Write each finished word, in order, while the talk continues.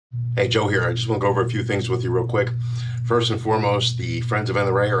Hey, Joe here. I just want to go over a few things with you real quick. First and foremost, the Friends of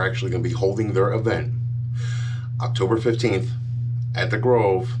NRA are actually going to be holding their event October 15th at the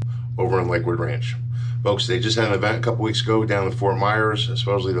Grove over in Lakewood Ranch. Folks, they just had an event a couple weeks ago down in Fort Myers.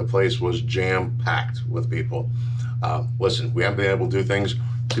 Supposedly the place was jam-packed with people. Listen, we haven't been able to do things.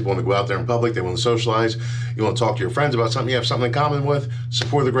 People want to go out there in public. They want to socialize. You want to talk to your friends about something you have something in common with.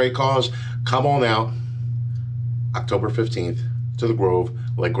 Support the great cause. Come on out October 15th to the Grove,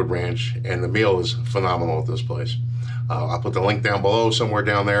 Lakewood Ranch, and the meal is phenomenal at this place. I'll put the link down below, somewhere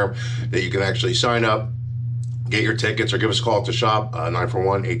down there, that you can actually sign up, get your tickets, or give us a call at the shop,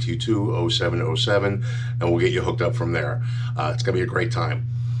 941-822-0707, and we'll get you hooked up from there. It's going to be a great time.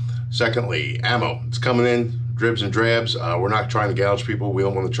 Secondly, ammo. It's coming in dribs and drabs. We're not trying to gouge people. We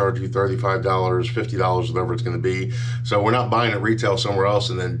don't want to charge you $35, $50, whatever it's going to be. So we're not buying at retail somewhere else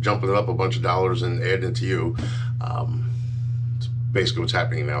and then jumping it up a bunch of dollars and adding it to you. It's basically what's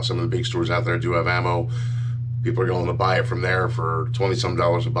happening now. Some of the big stores out there do have ammo. People are going to buy it from there for $20-some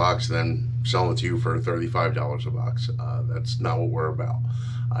a box, and then selling it to you for $35 a box. That's not what we're about.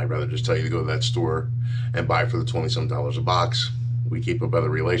 I'd rather just tell you to go to that store and buy for the $20-some a box. We keep a better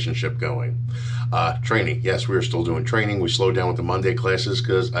relationship going. Training. Yes, we are still doing training. We slowed down with the Monday classes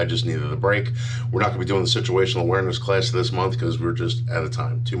because I just needed a break. We're not going to be doing the situational awareness class this month because we're just out of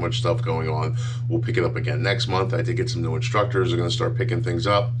time. Too much stuff going on. We'll pick it up again next month. I did get some new instructors. They're going to start picking things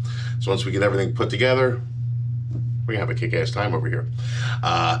up. So once we get everything put together, we're going to have a kick-ass time over here.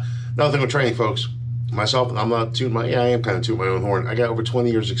 Another thing with training, folks. Myself, I'm not tooting my, I am kind of tooting my own horn. I got over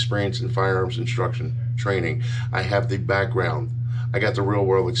 20 years experience in firearms instruction training. I have the background. I got the real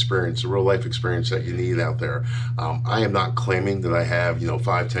world experience, the real life experience that you need out there. I am not claiming that I have,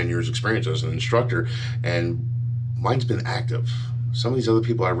 5-10 years experience as an instructor, and mine's been active. Some of these other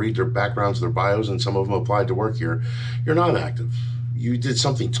people, I read their backgrounds, their bios, and some of them applied to work here. You're not active. You did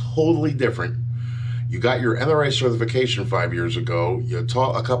something totally different. You got your NRA certification 5 years ago. You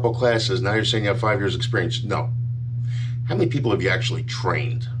taught a couple classes. Now you're saying you have 5 years experience. No. How many people have you actually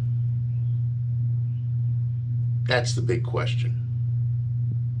trained? That's the big question.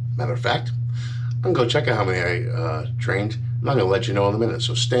 Matter of fact, I'm going to go check out how many I trained. I'm not going to let you know in a minute,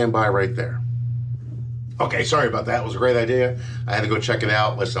 so stand by right there. Okay, sorry about that. It was a great idea. I had to go check it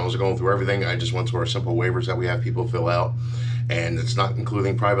out. Listen, I was going through everything. I just went to our simple waivers that we have people fill out, and it's not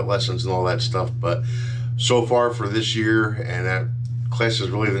including private lessons and all that stuff. But so far for this year, and that classes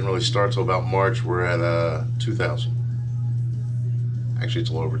didn't really start until about March, we're at 2,000. Actually, it's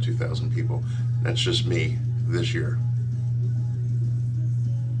a little over 2,000 people. That's just me this year.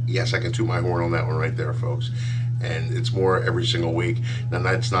 Yes, I can toot my horn on that one right there, folks. And it's more every single week. Now,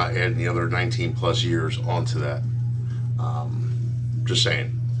 that's not adding the other 19 plus years onto that. Just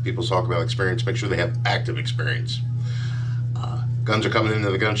saying, people talk about experience, make sure they have active experience. Guns are coming into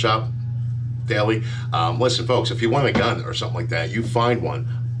the gun shop daily. Listen, folks, if you want a gun or something like that, you find one,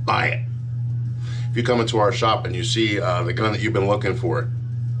 buy it. If you come into our shop and you see the gun that you've been looking for,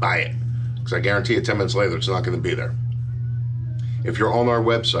 buy it. Because I guarantee you 10 minutes later, it's not going to be there. If you're on our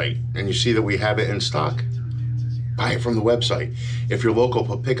website and you see that we have it in stock, buy it from the website. If you're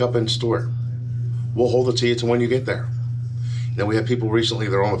local, pick up in store. We'll hold it to you to when you get there. We have people recently,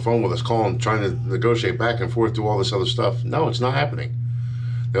 they're on the phone with us calling, trying to negotiate back and forth, do all this other stuff. No, it's not happening.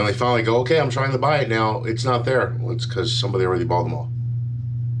 Then they finally go, okay, I'm trying to buy it now. It's not there. Well, it's because somebody already bought them all.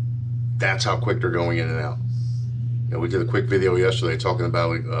 That's how quick they're going in and out. We did a quick video yesterday talking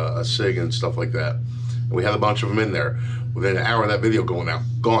about a SIG and stuff like that. And we had a bunch of them in there. Within an hour of that video going out,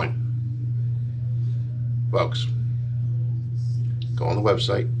 gone. Folks, go on the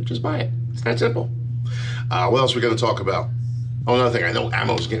website and just buy it. It's that simple. What else are we going to talk about? Oh, another thing. I know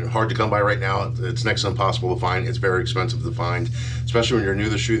ammo is getting hard to come by right now. It's next to impossible to find. It's very expensive to find. Especially when you're new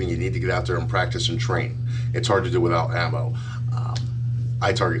to shooting, you need to get out there and practice and train. It's hard to do without ammo.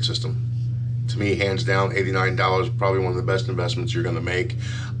 iTarget system. To me, hands down, $89, probably one of the best investments you're going to make.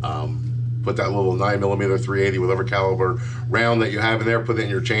 Put that little 9mm 380, whatever caliber round that you have in there, put it in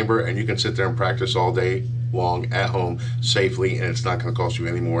your chamber, and you can sit there and practice all day long at home safely, and it's not going to cost you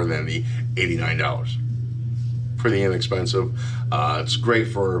any more than the $89. Pretty inexpensive. It's great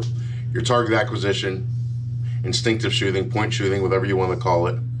for your target acquisition, instinctive shooting, point shooting, whatever you want to call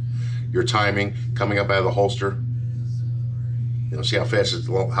it, your timing, coming up out of the holster. See how fast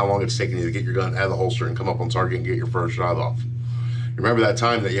how long it's taking you to get your gun out of the holster and come up on target and get your first shot off. Remember that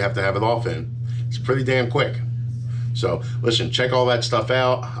time that you have to have it off in. It's pretty damn quick. So listen, check all that stuff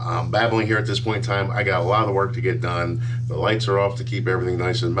out. I'm babbling here at this point in time. I got a lot of work to get done. The lights are off to keep everything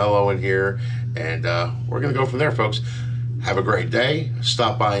nice and mellow in here. And we're going to go from there, folks. Have a great day.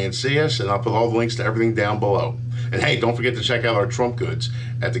 Stop by and see us, and I'll put all the links to everything down below. And hey, don't forget to check out our Trump goods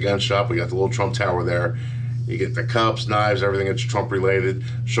at the gun shop. We got the little Trump tower there. You get the cups, knives, everything that's Trump related.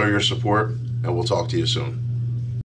 Show your support, and we'll talk to you soon.